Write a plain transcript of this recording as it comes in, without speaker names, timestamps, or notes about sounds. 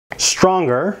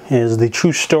Stronger is the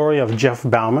true story of Jeff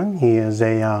Bauman. He is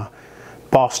a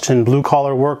Boston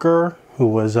blue-collar worker who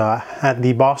was at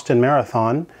the Boston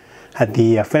Marathon at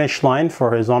the finish line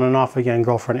for his on and off again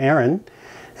girlfriend Erin,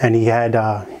 and he had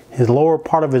his lower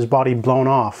part of his body blown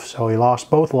off, so he lost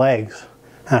both legs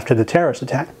after the terrorist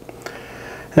attack.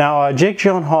 Now, Jake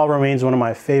Gyllenhaal remains one of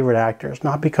my favorite actors,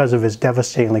 not because of his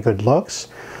devastatingly good looks,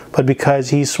 but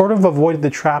because he sort of avoided the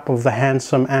trap of the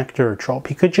handsome actor trope.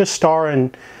 He could just star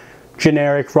in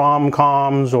generic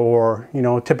rom-coms or, you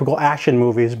know, typical action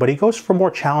movies, but he goes for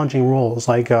more challenging roles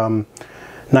like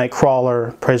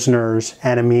Nightcrawler, Prisoners,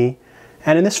 Enemy,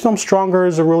 and in this film, Stronger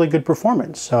is a really good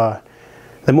performance. The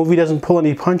movie doesn't pull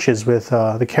any punches with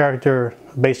the character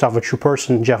based off a true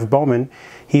person, Jeff Bauman.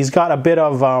 He's got a bit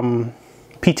of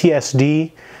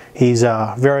PTSD. He's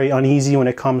very uneasy when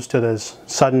it comes to this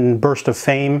sudden burst of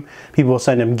fame. People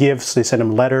send him gifts, they send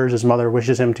him letters. His mother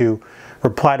wishes him to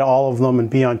reply to all of them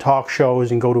and be on talk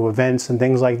shows and go to events and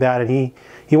things like that. And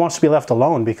he wants to be left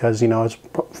alone because, you know,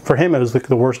 for him it was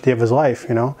the worst day of his life,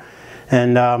 you know.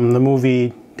 And the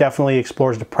movie definitely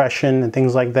explores depression and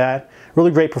things like that.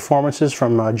 Really great performances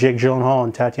from Jake Gyllenhaal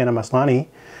and Tatiana Maslany,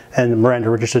 and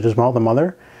Miranda Richardson as well, the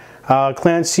mother. Tom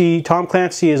Clancy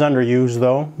is underused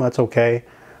though, that's okay.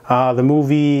 The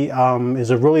movie is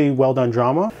a really well done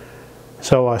drama.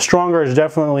 So Stronger is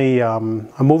definitely a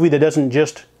movie that doesn't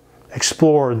just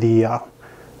explore the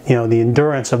you know, the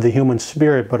endurance of the human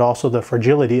spirit, but also the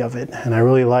fragility of it. And I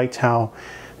really liked how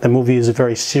the movie is a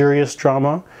very serious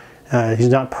drama. He's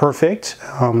not perfect.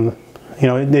 You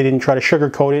know, they didn't try to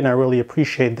sugarcoat it, and I really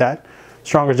appreciate that.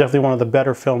 Stronger is definitely one of the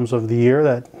better films of the year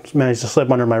that managed to slip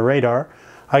under my radar.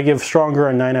 I give Stronger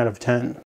a 9 out of 10.